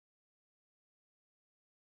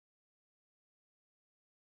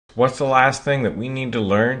What's the last thing that we need to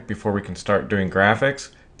learn before we can start doing graphics?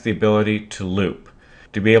 It's the ability to loop,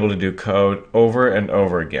 to be able to do code over and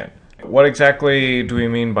over again. What exactly do we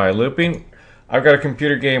mean by looping? I've got a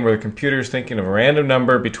computer game where the computer is thinking of a random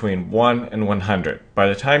number between 1 and 100. By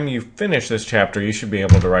the time you finish this chapter, you should be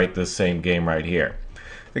able to write this same game right here.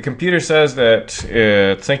 The computer says that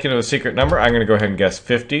it's thinking of a secret number. I'm going to go ahead and guess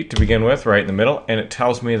 50 to begin with, right in the middle, and it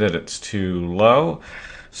tells me that it's too low.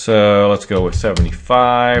 So let's go with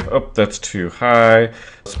 75. Oh, that's too high.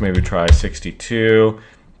 Let's maybe try 62.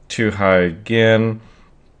 Too high again.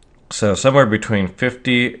 So somewhere between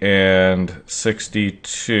 50 and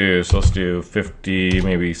 62. So let's do 50,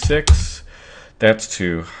 maybe 6. That's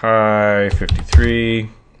too high. 53.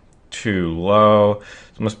 Too low.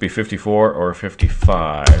 It must be 54 or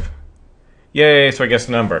 55. Yay, so I guess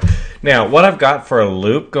number. Now, what I've got for a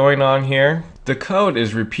loop going on here, the code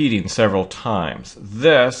is repeating several times.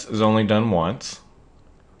 This is only done once,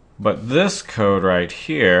 but this code right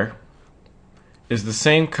here is the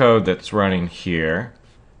same code that's running here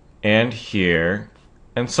and here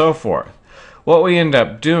and so forth. What we end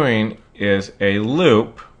up doing is a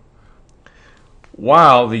loop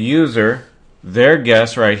while the user, their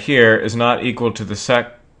guess right here, is not equal to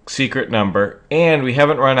the secret number, and we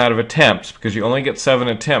haven't run out of attempts, because you only get 7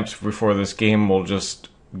 attempts before this game will just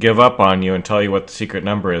give up on you and tell you what the secret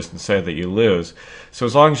number is and say that you lose. So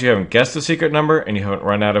as long as you haven't guessed the secret number and you haven't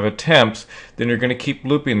run out of attempts, then you're going to keep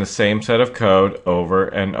looping the same set of code over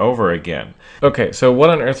and over again. Okay, so what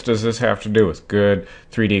on earth does this have to do with good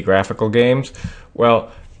 3D graphical games?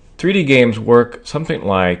 Well, 3D games work something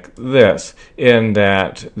like this, in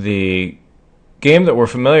that the game that we're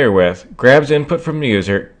familiar with grabs input from the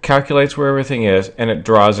user, calculates where everything is, and it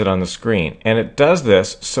draws it on the screen. And it does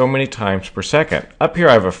this so many times per second. Up here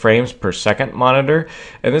I have a frames per second monitor,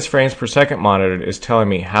 and this frames per second monitor is telling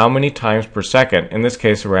me how many times per second, in this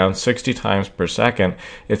case around 60 times per second,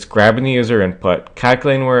 it's grabbing the user input,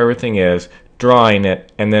 calculating where everything is, drawing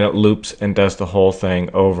it, and then it loops and does the whole thing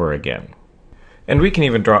over again. And we can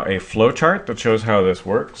even draw a flowchart that shows how this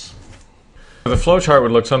works. The flowchart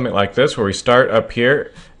would look something like this, where we start up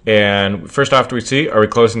here, and first off, do we see, are we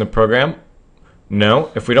closing the program?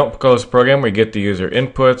 No. If we don't close the program, we get the user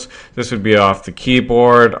inputs. This would be off the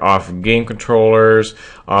keyboard, off of game controllers,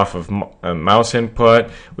 off of mouse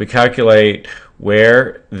input. We calculate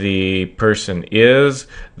where the person is,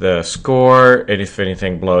 the score, and if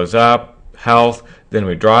anything blows up, health. Then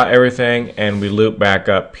we draw everything and we loop back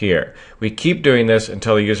up here. We keep doing this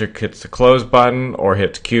until the user hits the close button or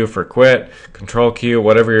hits Q for quit, control Q,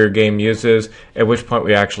 whatever your game uses, at which point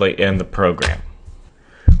we actually end the program.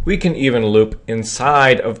 We can even loop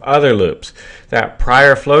inside of other loops. That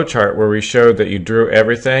prior flowchart where we showed that you drew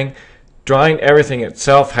everything, drawing everything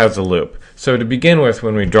itself has a loop. So to begin with,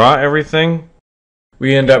 when we draw everything,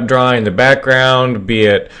 we end up drawing the background, be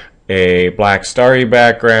it a black starry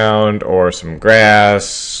background or some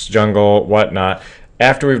grass, jungle, whatnot.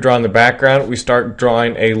 After we've drawn the background, we start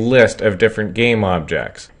drawing a list of different game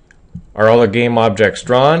objects. Are all the game objects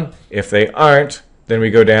drawn? If they aren't, then we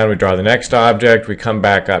go down, we draw the next object, we come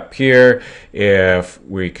back up here. If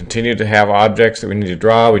we continue to have objects that we need to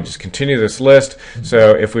draw, we just continue this list.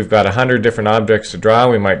 So if we've got 100 different objects to draw,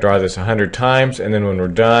 we might draw this 100 times, and then when we're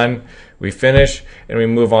done, we finish and we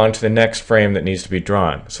move on to the next frame that needs to be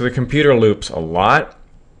drawn. So the computer loops a lot.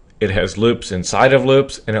 It has loops inside of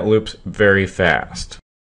loops, and it loops very fast.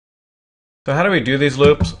 So how do we do these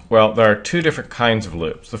loops? Well, there are 2 different kinds of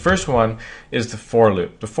loops. The first one is the for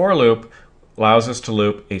loop. The for loop allows us to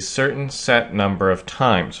loop a certain set number of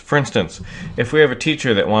times. For instance, if we have a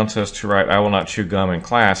teacher that wants us to write "I will not chew gum" in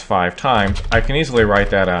class 5 times, I can easily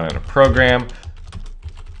write that out in a program.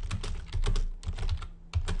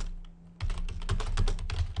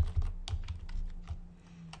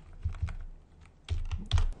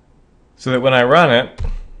 So that when I run it,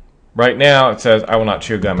 right now it says "I will not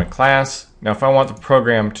chew gum in class." Now if I want the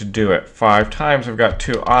program to do it 5 times, I've got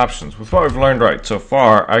 2 options. With what we've learned right so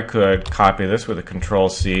far, I could copy this with a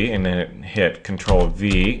Control-C and then hit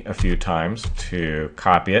Control-V a few times to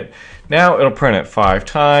copy it. Now it'll print it 5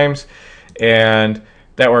 times, and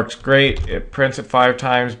that works great. It prints it 5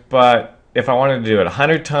 times, but if I wanted to do it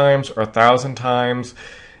 100 times or 1,000 times,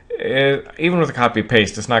 even with a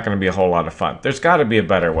copy-paste, it's not going to be a whole lot of fun. There's got to be a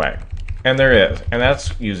better way. And there is, and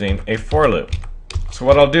that's using a for loop. So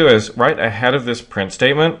what I'll do is, right ahead of this print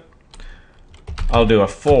statement, I'll do a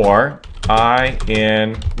for I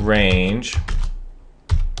in range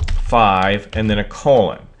 5 and then a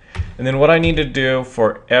colon. And then what I need to do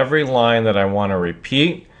for every line that I want to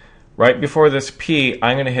repeat, right before this P,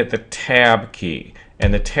 I'm going to hit the tab key.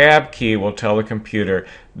 And the tab key will tell the computer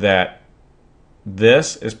that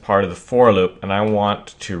this is part of the for loop, and I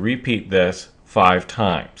want to repeat this 5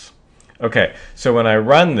 times. Okay, so when I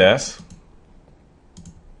run this,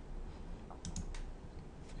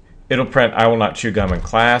 it'll print I will not chew gum in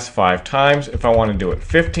class 5 times. If I want to do it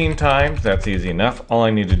 15 times, that's easy enough. All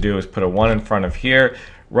I need to do is put a 1 in front of here,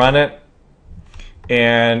 run it,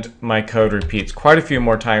 and my code repeats quite a few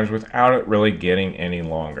more times without it really getting any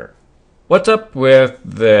longer. What's up with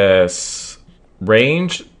this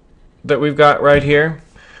range that we've got right here?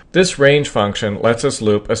 This range function lets us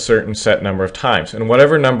loop a certain set number of times, and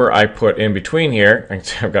whatever number I put in between here,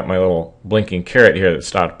 I've got my little blinking caret here that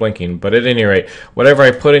stopped blinking, but at any rate, whatever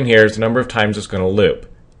I put in here is the number of times it's going to loop.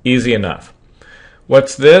 Easy enough.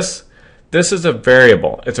 What's this? This is a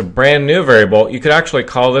variable. It's a brand new variable. You could actually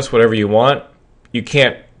call this whatever you want. You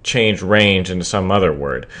can't change range into some other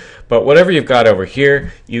word. But whatever you've got over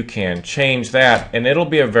here, you can change that, and it'll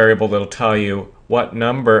be a variable that'll tell you what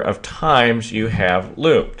number of times you have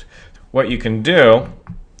looped. What you can do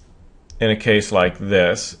in a case like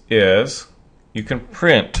this is you can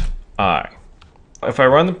print I. If I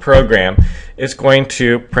run the program, it's going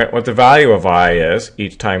to print what the value of I is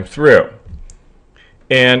each time through.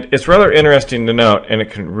 And it's rather interesting to note, and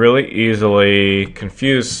it can really easily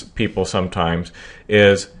confuse people sometimes,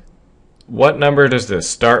 is what number does this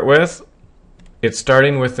start with? It's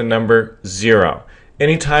starting with the number 0.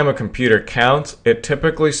 Anytime a computer counts, it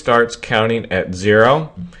typically starts counting at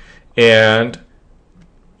 0. And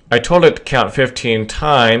I told it to count 15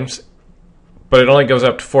 times, but it only goes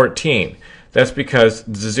up to 14. That's because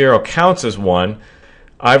the 0 counts as 1.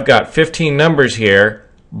 I've got 15 numbers here,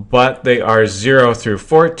 but they are 0 through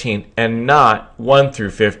 14 and not 1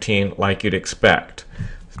 through 15 like you'd expect.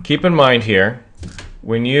 Keep in mind here,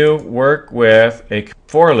 when you work with a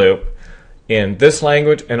for loop in this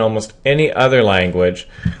language and almost any other language,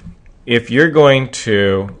 if you're going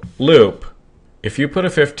to loop, if you put a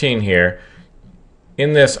 15 here,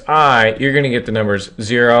 in this I, you're going to get the numbers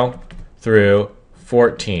 0 through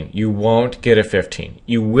 14. You won't get a 15.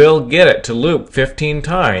 You will get it to loop 15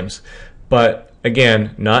 times, but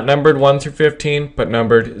again, not numbered 1 through 15, but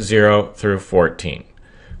numbered 0 through 14.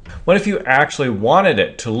 What if you actually wanted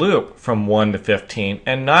it to loop from 1 to 15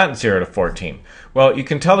 and not 0 to 14? Well, you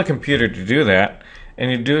can tell the computer to do that,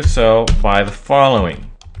 and you do so by the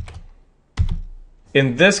following.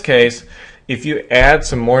 In this case, if you add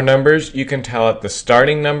some more numbers, you can tell it the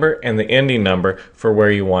starting number and the ending number for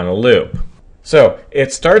where you want to loop. So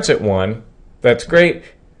it starts at 1. That's great.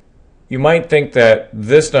 You might think that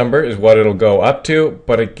this number is what it'll go up to,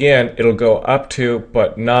 but again, it'll go up to,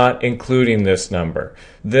 but not including this number.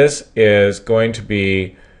 This is going to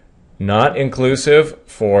be not inclusive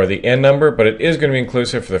for the end number, but it is going to be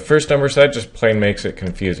inclusive for the first number, so that just plain makes it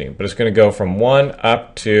confusing. But it's going to go from 1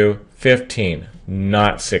 up to 15,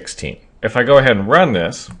 not 16. If I go ahead and run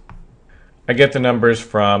this, I get the numbers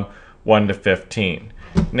from 1 to 15.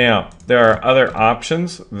 Now, there are other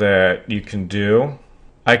options that you can do.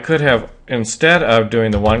 I could have, instead of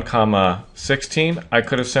doing the 1, 16, I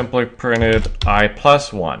could have simply printed I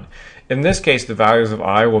plus 1. In this case, the values of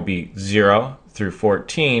I will be 0 through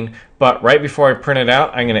 14, but right before I print it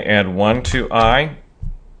out, I'm going to add 1 to I,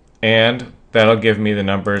 and that'll give me the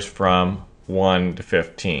numbers from 1 to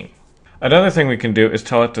 15. Another thing we can do is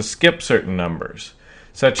tell it to skip certain numbers,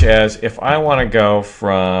 such as if I want to go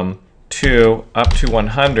from 2 up to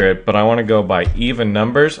 100, but I want to go by even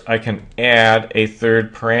numbers, I can add a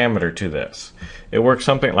third parameter to this. It works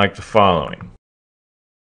something like the following.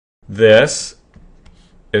 This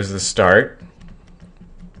is the start.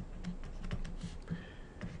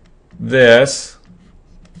 This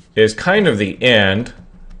is kind of the end,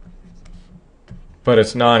 but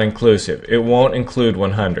it's non-inclusive. It won't include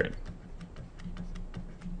 100.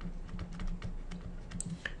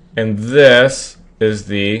 And this is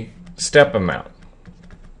the step amount.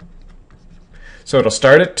 So it'll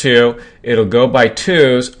start at 2, it'll go by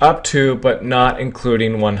 2s up to but not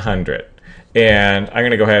including 100. And I'm going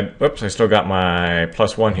to go ahead, whoops, I still got my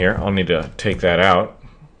plus 1 here. I'll need to take that out.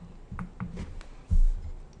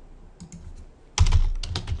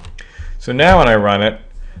 So now when I run it,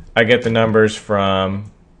 I get the numbers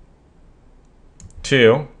from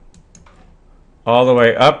 2 all the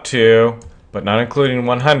way up to, but not including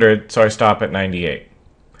 100, so I stop at 98.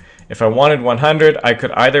 If I wanted 100, I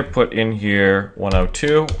could either put in here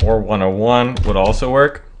 102 or 101 would also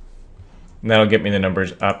work. And that'll get me the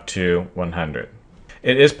numbers up to 100.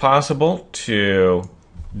 It is possible to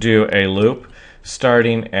do a loop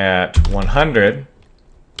starting at 100,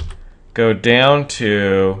 go down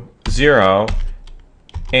to 0,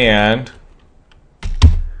 and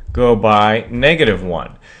go by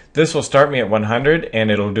 -1. This will start me at 100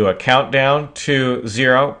 and it'll do a countdown to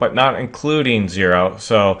 0, but not including 0.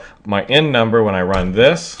 So my end number when I run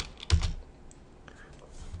this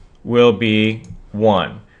will be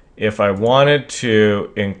 1. If I wanted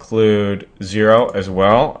to include 0 as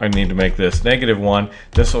well, I need to make this -1.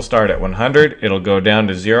 This will start at 100. It'll go down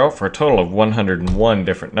to 0 for a total of 101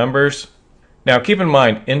 different numbers. Now keep in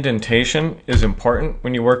mind, indentation is important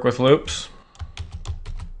when you work with loops.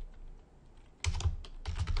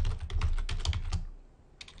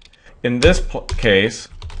 In this case,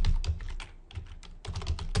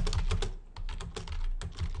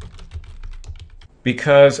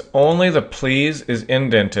 because only the please is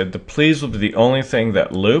indented, the please will be the only thing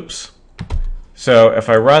that loops. So if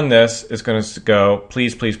I run this, it's going to go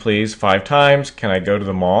please, please, please 5 times. Can I go to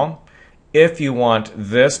them all? If you want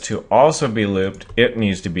this to also be looped, it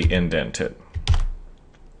needs to be indented.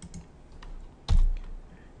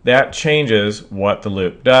 That changes what the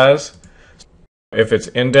loop does. If it's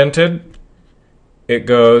indented, it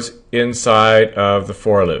goes inside of the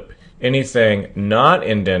for loop. Anything not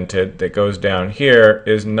indented that goes down here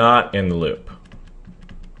is not in the loop.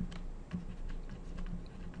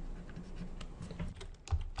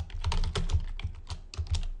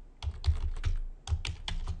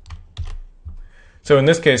 So in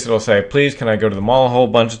this case, it'll say, please, can I go to the mall a whole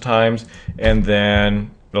bunch of times? And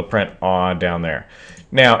then it'll print on down there.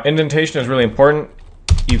 Now, indentation is really important.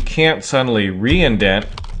 You can't suddenly re-indent.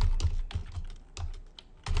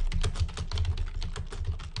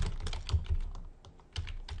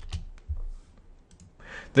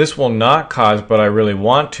 This will not cause what I really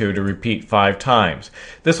want to repeat 5 times.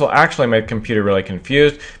 This will actually make the computer really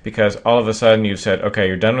confused because all of a sudden you've said, okay,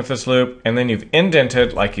 you're done with this loop, and then you've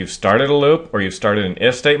indented like you've started a loop or you've started an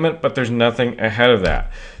if statement, but there's nothing ahead of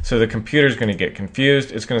that. So the computer's going to get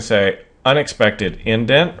confused. It's going to say unexpected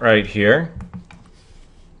indent right here.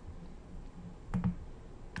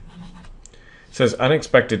 It says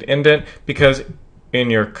unexpected indent because in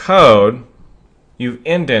your code, you've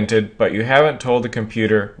indented, but you haven't told the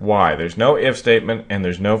computer why. There's no if statement and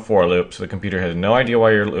there's no for loop, so the computer has no idea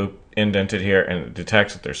why your loop indented here, and it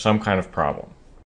detects that there's some kind of problem.